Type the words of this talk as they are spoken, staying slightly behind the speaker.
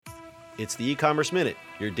It's the E-Commerce Minute,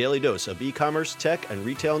 your daily dose of e-commerce, tech, and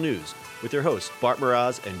retail news with your hosts Bart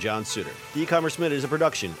Mraz and John Suter. The E-Commerce Minute is a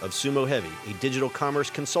production of Sumo Heavy, a digital commerce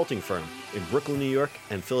consulting firm in Brooklyn, New York,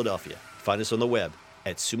 and Philadelphia. Find us on the web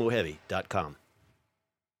at sumoheavy.com.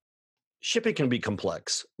 Shipping can be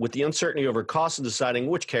complex. With the uncertainty over costs and deciding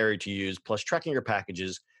which carrier to use, plus tracking your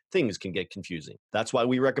packages, things can get confusing. That's why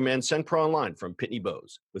we recommend SendPro Online from Pitney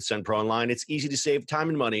Bowes. With SendPro Online, it's easy to save time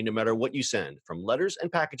and money no matter what you send, from letters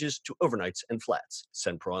and packages to overnights and flats.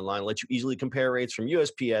 SendPro Online lets you easily compare rates from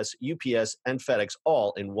USPS, UPS, and FedEx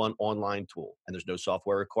all in one online tool. And there's no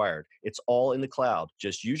software required. It's all in the cloud.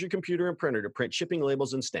 Just use your computer and printer to print shipping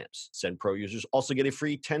labels and stamps. SendPro users also get a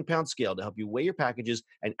free 10-pound scale to help you weigh your packages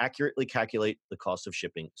and accurately calculate the cost of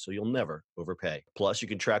shipping so you'll never overpay. Plus, you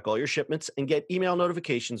can track all your shipments and get email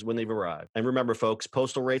notifications when they've arrived. And remember, folks,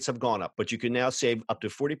 postal rates have gone up, but you can now save up to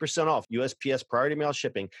 40% off USPS priority mail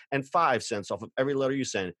shipping and 5 cents off of every letter you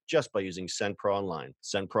send just by using SendPro Online.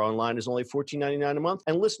 SendPro Online is only $14.99 a month,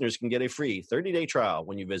 and listeners can get a free 30-day trial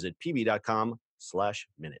when you visit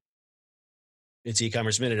pb.com/minute. It's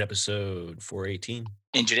E-Commerce Minute, episode 418.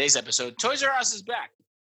 In today's episode, Toys R Us is back.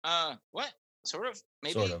 What? Sort of?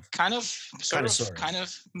 Maybe? Sort of. Kind of? Sort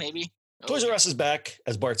of? Maybe? Toys R Us is back,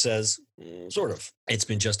 as Bart says, sort of. It's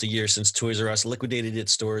been just a year since Toys R Us liquidated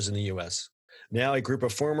its stores in the U.S. Now a group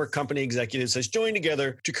of former company executives has joined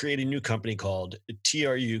together to create a new company called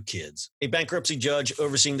TRU Kids. A bankruptcy judge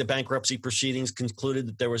overseeing the bankruptcy proceedings concluded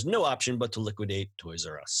that there was no option but to liquidate Toys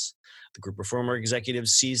R Us. The group of former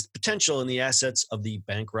executives seized potential in the assets of the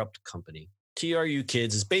bankrupt company. TRU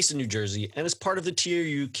Kids is based in New Jersey and is part of the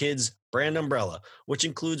TRU Kids brand umbrella, which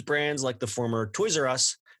includes brands like the former Toys R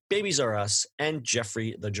Us, Babies R Us, and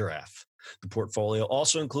Jeffrey the Giraffe. The portfolio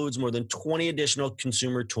also includes more than 20 additional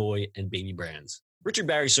consumer toy and baby brands. Richard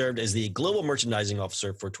Barry served as the global merchandising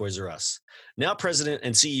officer for Toys R Us. Now president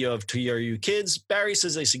and CEO of TRU Kids, Barry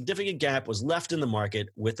says a significant gap was left in the market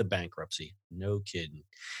with the bankruptcy. No kidding.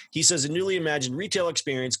 He says a newly imagined retail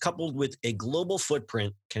experience coupled with a global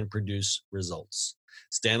footprint can produce results.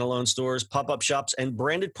 Standalone stores, pop-up shops, and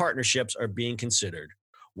branded partnerships are being considered.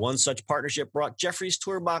 One such partnership brought Jeffrey's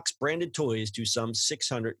Tour Box branded toys to some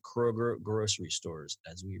 600 Kroger grocery stores,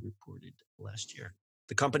 as we reported last year.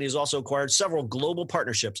 The company has also acquired several global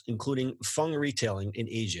partnerships, including Fung Retailing in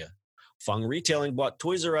Asia. Fung Retailing bought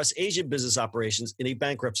Toys R Us Asia business operations in a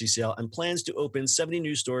bankruptcy sale and plans to open 70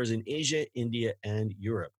 new stores in Asia, India, and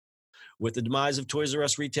Europe. With the demise of Toys R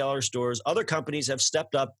Us retailer stores, other companies have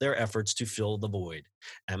stepped up their efforts to fill the void.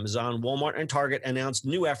 Amazon, Walmart, and Target announced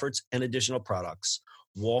new efforts and additional products.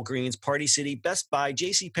 Walgreens, Party City, Best Buy,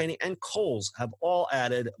 JCPenney, and Kohl's have all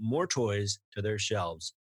added more toys to their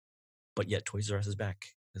shelves. But yet Toys R Us is back.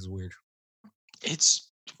 This is weird.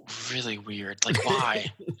 It's really weird. Like,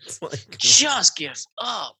 why? Like, just give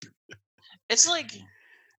up. It's like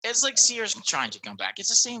Sears trying to come back. It's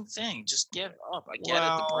the same thing. Just give up. I get it.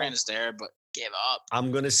 The brand is there, but give up.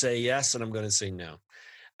 I'm going to say yes, and I'm going to say no.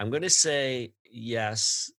 I'm going to say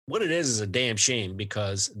yes. What it is a damn shame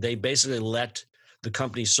because they basically let the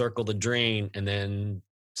company circle the drain, and then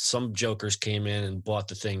some jokers came in and bought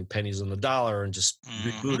the thing pennies on the dollar and just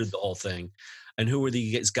rebooted the whole thing. And who are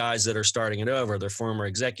these guys that are starting it over? They're former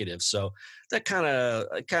executives. So that kind of,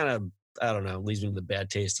 I don't know, leaves me with a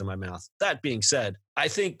bad taste in my mouth. That being said, I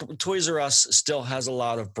think Toys R Us still has a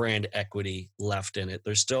lot of brand equity left in it.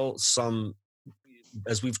 There's still some,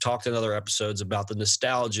 as we've talked in other episodes about the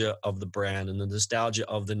nostalgia of the brand and the nostalgia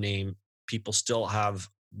of the name, people still have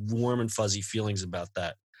warm and fuzzy feelings about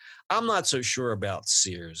that. I'm not so sure about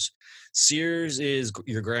Sears. Sears is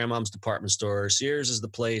your grandmom's department store. Sears is the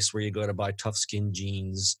place where you go to buy tough skin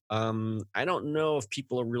jeans. I don't know if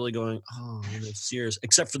people are really going, oh, Sears,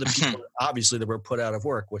 except for the people obviously that were put out of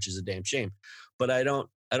work, which is a damn shame. But I don't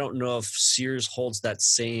know if Sears holds that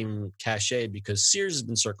same cachet because Sears has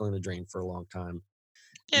been circling the drain for a long time.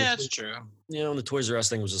 Yeah, that's true. And the Toys R Us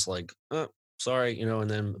thing was just like, oh, sorry, and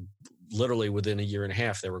then literally within a year and a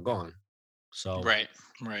half, they were gone. So right.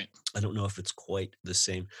 I don't know if it's quite the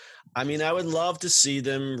same. I mean, I would love to see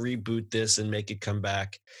them reboot this and make it come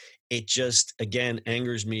back. It just, again,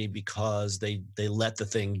 angers me because they let the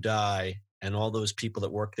thing die and all those people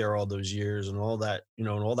that worked there all those years and all that, and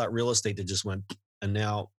all that real estate that just went and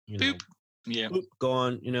now, boop. Yeah. Boop,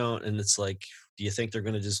 gone, and it's like, do you think they're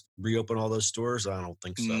going to just reopen all those stores? I don't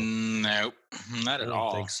think so. Nope, not at all.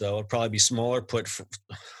 I don't think so. It'd probably be smaller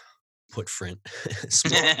footprint.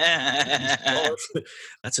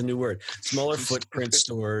 That's a new word. Smaller footprint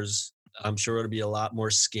stores. I'm sure it'll be a lot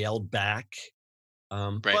more scaled back.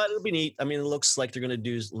 But it'll be neat. I mean, it looks like they're going to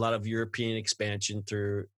do a lot of European expansion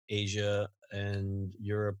through Asia and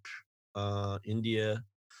Europe, India.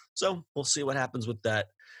 So we'll see what happens with that.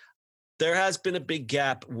 There has been a big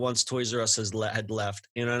gap once Toys R Us had left.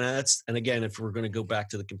 And again, if we're going to go back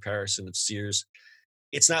to the comparison of Sears,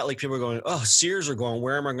 it's not like people are going, oh, Sears are going,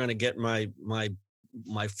 where am I going to get my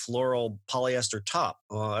floral polyester top?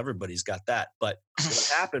 Well, everybody's got that. But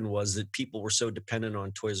what happened was that people were so dependent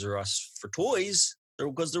on Toys R Us for toys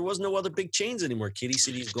because there was no other big chains anymore. Kitty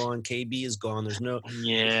City's gone. KB is gone. There's no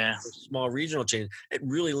small regional chain. It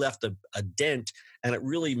really left a dent, and it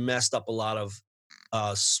really messed up a lot of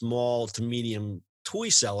small to medium toy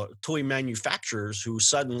manufacturers who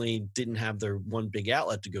suddenly didn't have their one big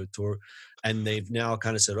outlet to go to. And they've now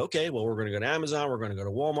kind of said, okay, well, we're going to go to Amazon. We're going to go to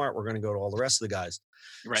Walmart. We're going to go to all the rest of the guys.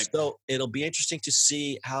 Right. So it'll be interesting to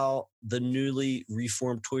see how the newly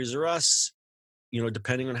reformed Toys R Us,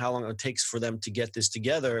 depending on how long it takes for them to get this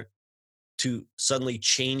together, to suddenly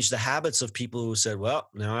change the habits of people who said, well,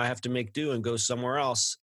 now I have to make do and go somewhere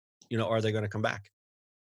else. Are they going to come back?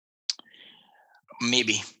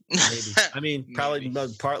 Maybe. I mean, probably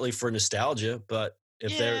partly for nostalgia, but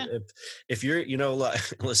if you're,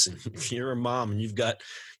 listen, if you're a mom and you've got,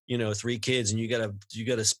 3 kids and you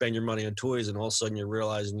gotta spend your money on toys, and all of a sudden you're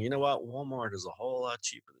realizing, you know what, Walmart is a whole lot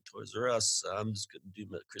cheaper than Toys R Us. I'm just gonna do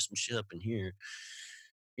my Christmas shopping here.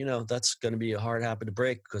 That's going to be a hard habit to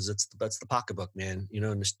break because that's the pocketbook, man.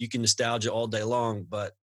 You can nostalgia all day long,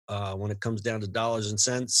 but when it comes down to dollars and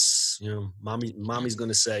cents, mommy's going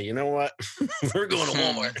to say, you know what, we're going to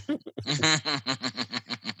Walmart.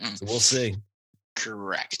 So we'll see.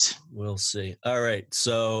 Correct. We'll see. All right.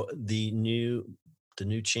 So the new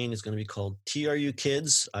chain is going to be called TRU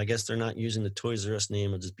Kids. I guess they're not using the Toys R Us name.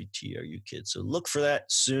 It'll just be TRU Kids. So look for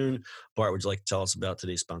that soon. Bart, would you like to tell us about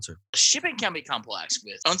today's sponsor? Shipping can be complex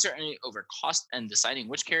with uncertainty over cost, and deciding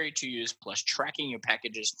which carrier to use plus tracking your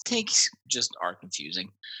packages are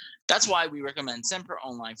confusing. That's why we recommend Sempre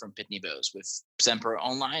Online from Pitney Bowes. With Sempre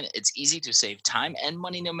Online, it's easy to save time and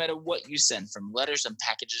money no matter what you send, from letters and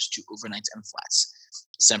packages to overnights and flats.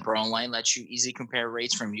 Sempre Online lets you easily compare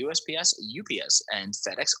rates from USPS, UPS, and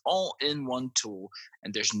FedEx all in one tool,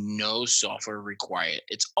 and there's no software required.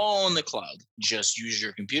 It's all in the cloud. Just use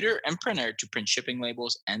your computer and printer to print shipping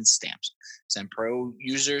labels and stamps. Sempre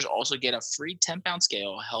users also get a free 10-pound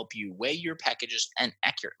scale to help you weigh your packages and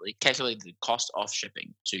accurately calculate the cost of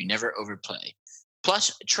shipping, so you never overpay.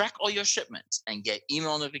 Plus, track all your shipments and get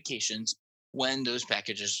email notifications when those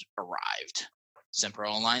packages arrived. Sempre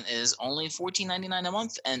Online is only $14.99 a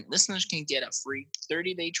month, and listeners can get a free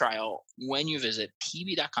 30-day trial when you visit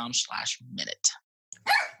pb.com/minute.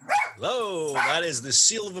 Whoa, that is the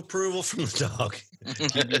seal of approval from the dog.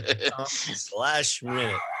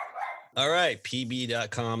 pb.com/minute. All right,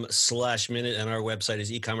 pb.com/minute, and our website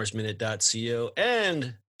is ecommerceminute.co.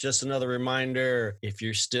 And just another reminder, if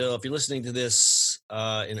you're listening to this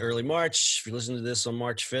in early March, if you're listening to this on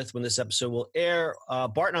March 5th when this episode will air,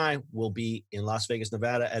 Bart and I will be in Las Vegas,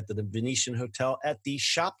 Nevada at the Venetian Hotel at the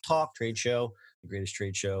Shop Talk trade show, the greatest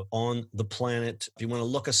trade show on the planet. If you want to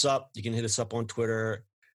look us up, you can hit us up on Twitter.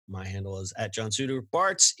 My handle is @JohnSuter.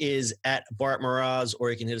 Bart's is @Bart Miraz, or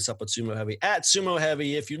you can hit us up at Sumo Heavy @Sumo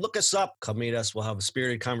Heavy. If you look us up, come meet us. We'll have a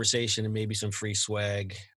spirited conversation and maybe some free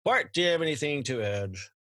swag. Bart, do you have anything to add?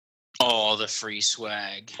 All the free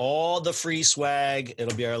swag.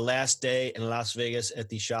 It'll be our last day in Las Vegas at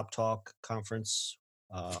the Shop Talk conference.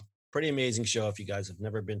 Pretty amazing show if you guys have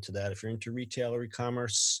never been to that. If you're into retail or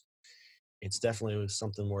e-commerce, it's definitely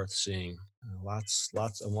something worth seeing. Lots,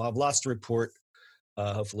 and we'll have lots to report.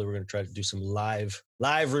 Hopefully we're going to try to do some live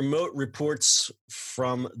remote reports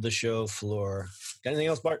from the show floor. Got anything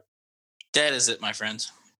else, Bart? That is it, my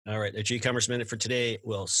friends. All right. That's your e-commerce minute for today.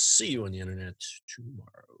 We'll see you on the internet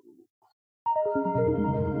tomorrow.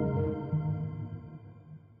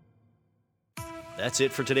 That's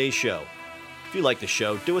it for today's show. If you like the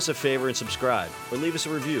show, do us a favor and subscribe, or leave us a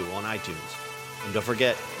review on iTunes. And don't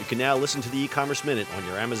forget, you can now listen to the e-commerce minute on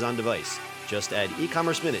your Amazon device. Just add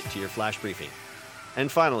e-commerce minute to your flash briefing.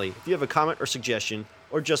 And finally, if you have a comment or suggestion,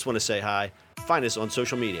 or just want to say hi, find us on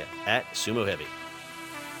social media @Sumo Heavy.